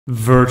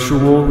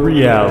Virtual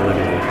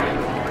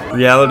reality.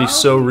 Reality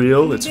so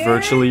real, it's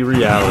virtually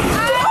reality.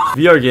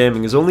 VR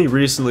gaming has only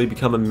recently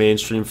become a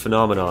mainstream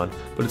phenomenon,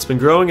 but it's been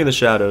growing in the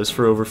shadows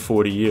for over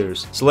 40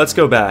 years. So let's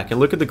go back and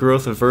look at the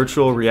growth of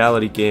virtual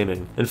reality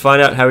gaming, and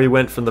find out how he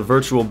went from the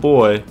virtual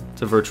boy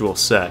to virtual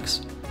sex.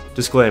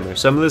 Disclaimer,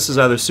 some of this is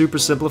either super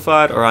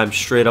simplified or I'm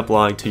straight up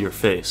lying to your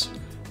face.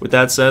 With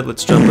that said,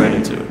 let's jump right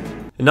into it.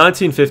 In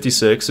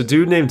 1956, a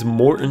dude named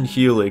Morton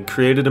Heelig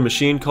created a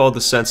machine called the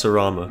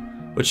Sensorama.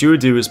 What you would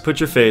do is put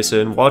your face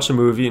in, watch a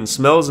movie, and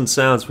smells and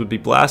sounds would be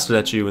blasted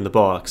at you in the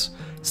box.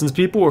 Since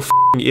people were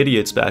f***ing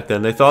idiots back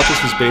then, they thought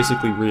this was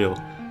basically real,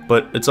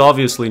 but it's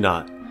obviously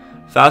not.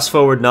 Fast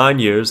forward 9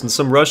 years, and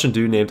some Russian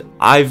dude named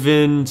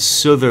Ivan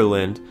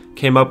Sutherland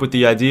came up with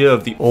the idea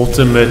of the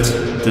ultimate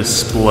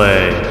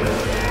display.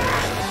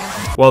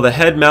 While the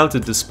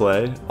head-mounted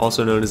display,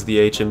 also known as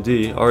the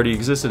HMD, already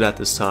existed at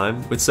this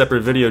time, with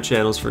separate video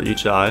channels for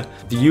each eye,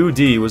 the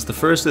UD was the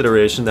first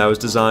iteration that was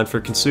designed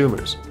for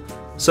consumers.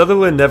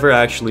 Sutherland never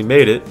actually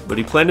made it, but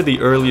he planted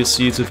the earliest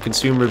seeds of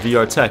consumer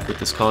VR tech with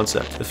this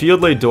concept. The field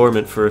lay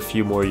dormant for a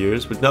few more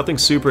years, with nothing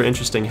super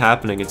interesting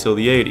happening until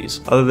the 80s,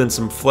 other than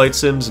some flight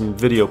sims and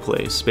video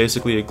plays,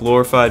 basically a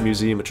glorified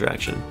museum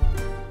attraction.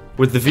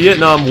 With the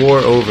Vietnam War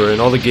over and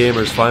all the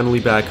gamers finally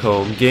back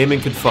home, gaming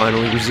could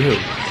finally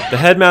resume. The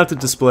head-mounted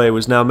display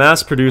was now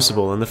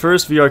mass-producible, and the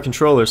first VR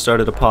controller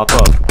started to pop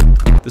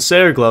up. The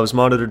Sayer gloves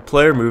monitored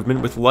player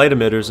movement with light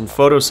emitters and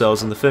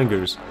photocells in the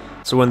fingers,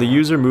 so when the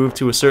user moved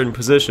to a certain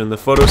position, the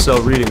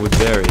photocell reading would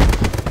vary.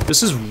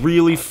 This is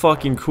really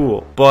fucking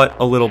cool, but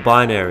a little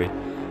binary.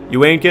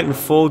 You ain't getting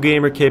full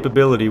gamer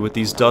capability with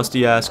these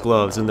dusty-ass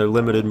gloves and their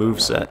limited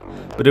moveset,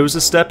 but it was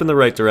a step in the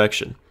right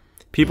direction.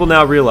 People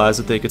now realized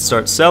that they could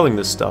start selling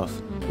this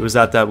stuff. It was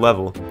at that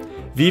level.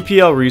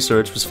 VPL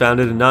Research was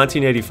founded in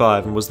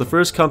 1985 and was the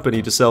first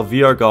company to sell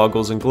VR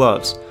goggles and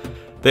gloves.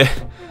 They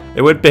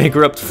went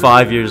bankrupt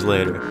 5 years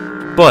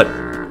later.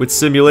 But with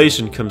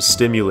simulation comes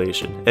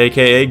stimulation,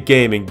 aka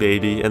gaming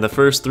baby, and the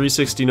first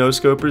 360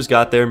 no-scopers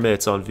got their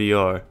mitts on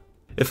VR.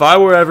 If I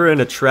were ever in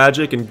a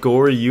tragic and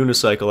gory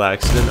unicycle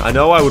accident, I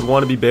know I would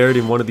want to be buried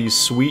in one of these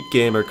sweet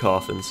gamer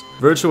coffins.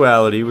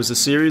 Virtuality was a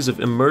series of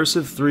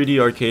immersive 3D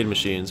arcade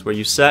machines where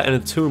you sat in a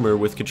tumor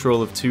with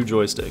control of 2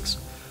 joysticks.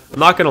 I'm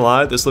not gonna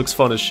lie, this looks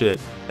fun as shit,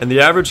 and the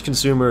average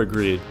consumer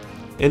agreed.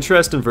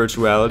 Interest in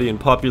virtuality and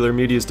popular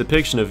media's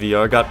depiction of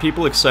VR got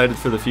people excited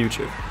for the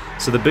future,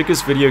 so the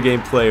biggest video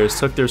game players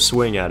took their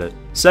swing at it.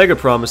 Sega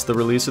promised the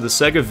release of the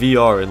Sega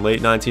VR in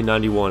late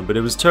 1991, but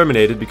it was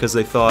terminated because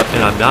they thought,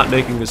 and I'm not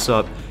making this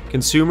up,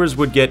 consumers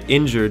would get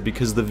injured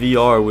because the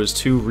VR was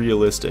too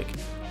realistic.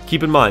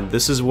 Keep in mind,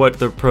 this is what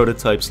the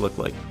prototypes look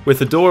like. With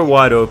the door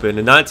wide open,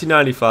 in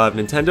 1995,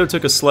 Nintendo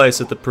took a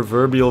slice at the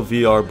proverbial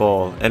VR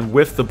ball, and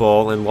whiffed the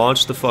ball and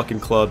launched the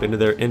fucking club into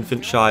their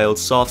infant child's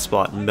soft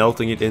spot,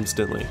 melting it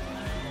instantly.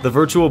 The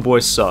Virtual Boy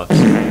sucks,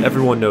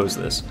 everyone knows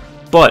this.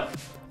 But,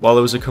 while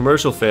it was a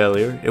commercial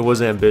failure, it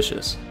was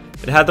ambitious.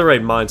 It had the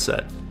right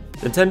mindset.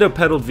 Nintendo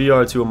peddled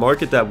VR to a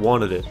market that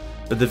wanted it,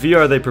 but the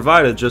VR they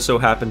provided just so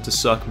happened to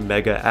suck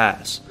mega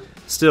ass.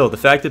 Still, the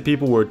fact that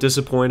people were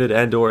disappointed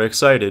and/or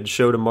excited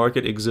showed a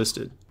market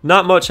existed.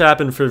 Not much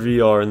happened for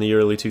VR in the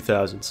early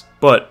 2000s,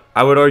 but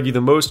I would argue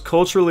the most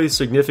culturally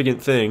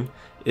significant thing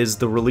is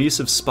the release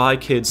of Spy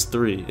Kids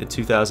 3 in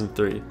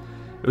 2003.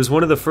 It was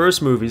one of the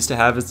first movies to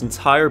have its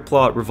entire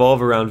plot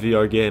revolve around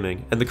VR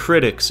gaming, and the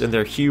critics, in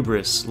their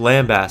hubris,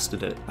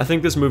 lambasted it. I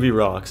think this movie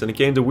rocks, and it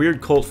gained a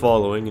weird cult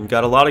following and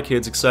got a lot of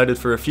kids excited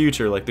for a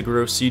future like the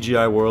gross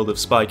CGI world of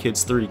Spy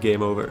Kids 3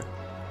 Game Over.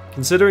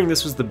 Considering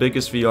this was the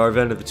biggest VR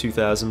event of the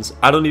 2000s,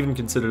 I don't even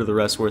consider the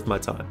rest worth my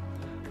time.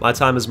 My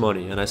time is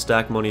money, and I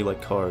stack money like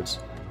cards,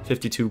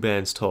 52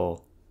 bands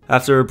tall.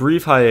 After a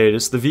brief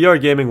hiatus, the VR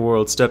gaming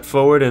world stepped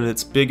forward in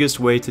its biggest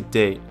way to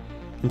date.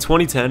 In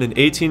 2010, an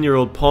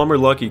 18-year-old Palmer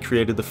Luckey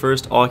created the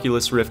first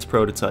Oculus Rift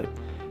prototype.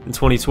 In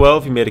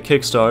 2012, he made a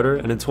Kickstarter,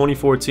 and in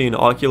 2014,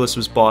 Oculus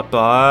was bought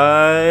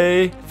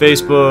by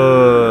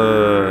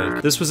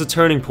Facebook. This was a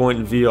turning point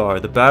in VR,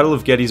 the Battle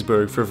of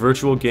Gettysburg for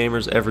virtual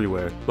gamers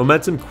everywhere.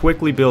 Momentum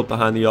quickly built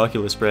behind the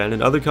Oculus brand,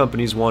 and other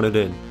companies wanted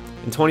in.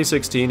 In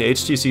 2016,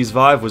 HTC's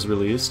Vive was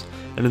released,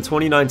 and in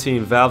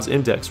 2019, Valve's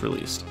Index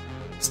released.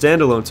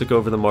 Standalone took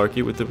over the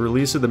market with the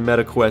release of the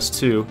Meta Quest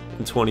 2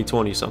 in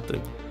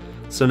 2020-something.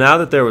 So now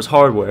that there was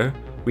hardware,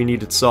 we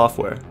needed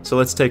software. So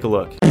let's take a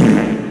look.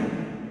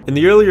 In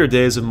the earlier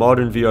days of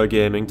modern VR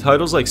gaming,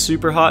 titles like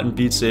Superhot and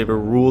Beat Saber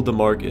ruled the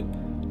market.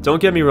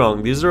 Don't get me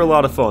wrong, these are a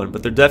lot of fun,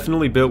 but they're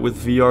definitely built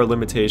with VR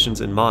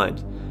limitations in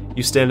mind.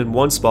 You stand in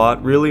one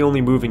spot, really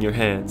only moving your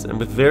hands, and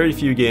with very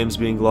few games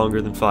being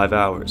longer than 5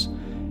 hours.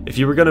 If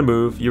you were gonna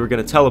move, you were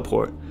gonna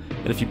teleport,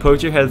 and if you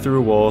poked your head through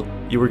a wall,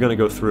 you were gonna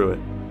go through it.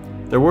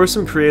 There were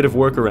some creative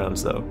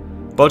workarounds though.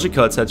 Budget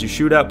cuts had you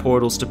shoot out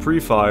portals to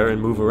pre-fire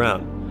and move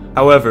around.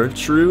 However,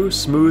 true,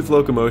 smooth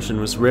locomotion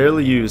was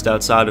rarely used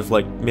outside of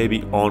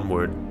maybe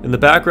Onward. In the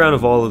background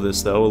of all of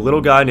this though, a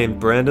little guy named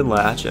Brandon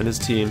Latch and his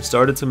team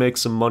started to make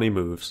some money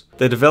moves.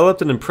 They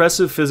developed an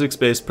impressive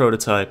physics-based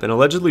prototype and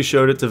allegedly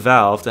showed it to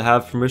Valve to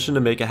have permission to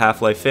make a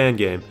Half-Life fan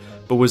game,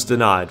 but was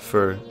denied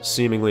for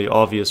seemingly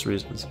obvious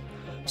reasons.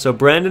 So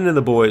Brandon and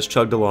the boys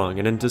chugged along,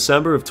 and in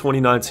December of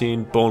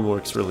 2019,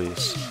 Boneworks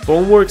released.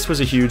 Boneworks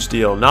was a huge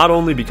deal, not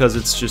only because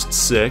it's just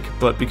sick,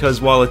 but because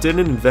while it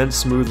didn't invent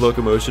smooth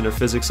locomotion or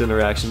physics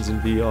interactions in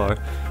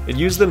VR, it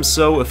used them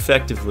so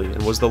effectively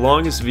and was the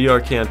longest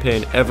VR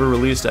campaign ever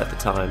released at the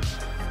time.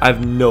 I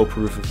have no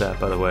proof of that,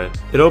 by the way.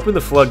 It opened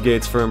the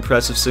floodgates for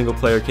impressive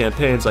single-player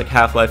campaigns like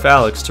Half-Life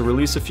Alyx to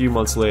release a few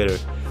months later,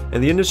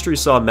 and the industry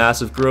saw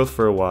massive growth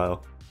for a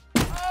while.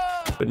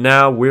 But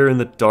now we're in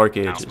the dark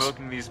ages.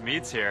 Smoking these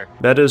meats here.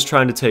 Meta is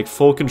trying to take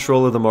full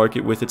control of the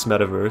market with its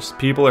metaverse,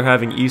 people are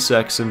having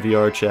e-sex in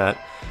VR chat,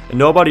 and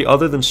nobody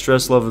other than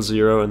Stress Level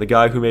Zero and the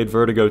guy who made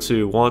Vertigo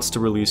 2 wants to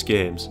release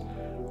games.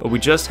 But we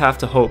just have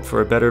to hope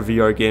for a better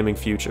VR gaming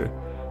future.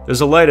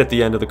 There's a light at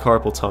the end of the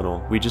carpal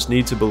tunnel, we just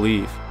need to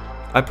believe.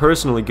 I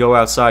personally go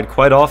outside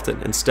quite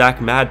often and stack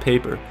mad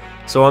paper,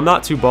 so I'm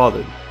not too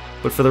bothered.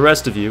 But for the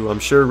rest of you, I'm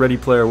sure Ready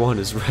Player One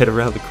is right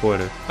around the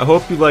corner. I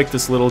hope you liked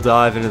this little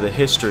dive into the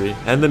history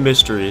and the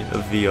mystery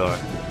of VR.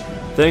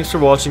 Thanks for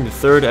watching the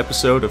third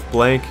episode of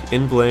Blank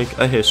in Blank,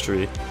 A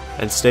History,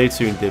 and stay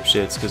tuned,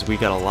 dipshits, because we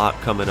got a lot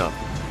coming up.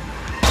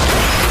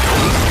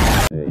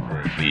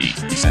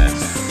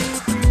 NameBeSam.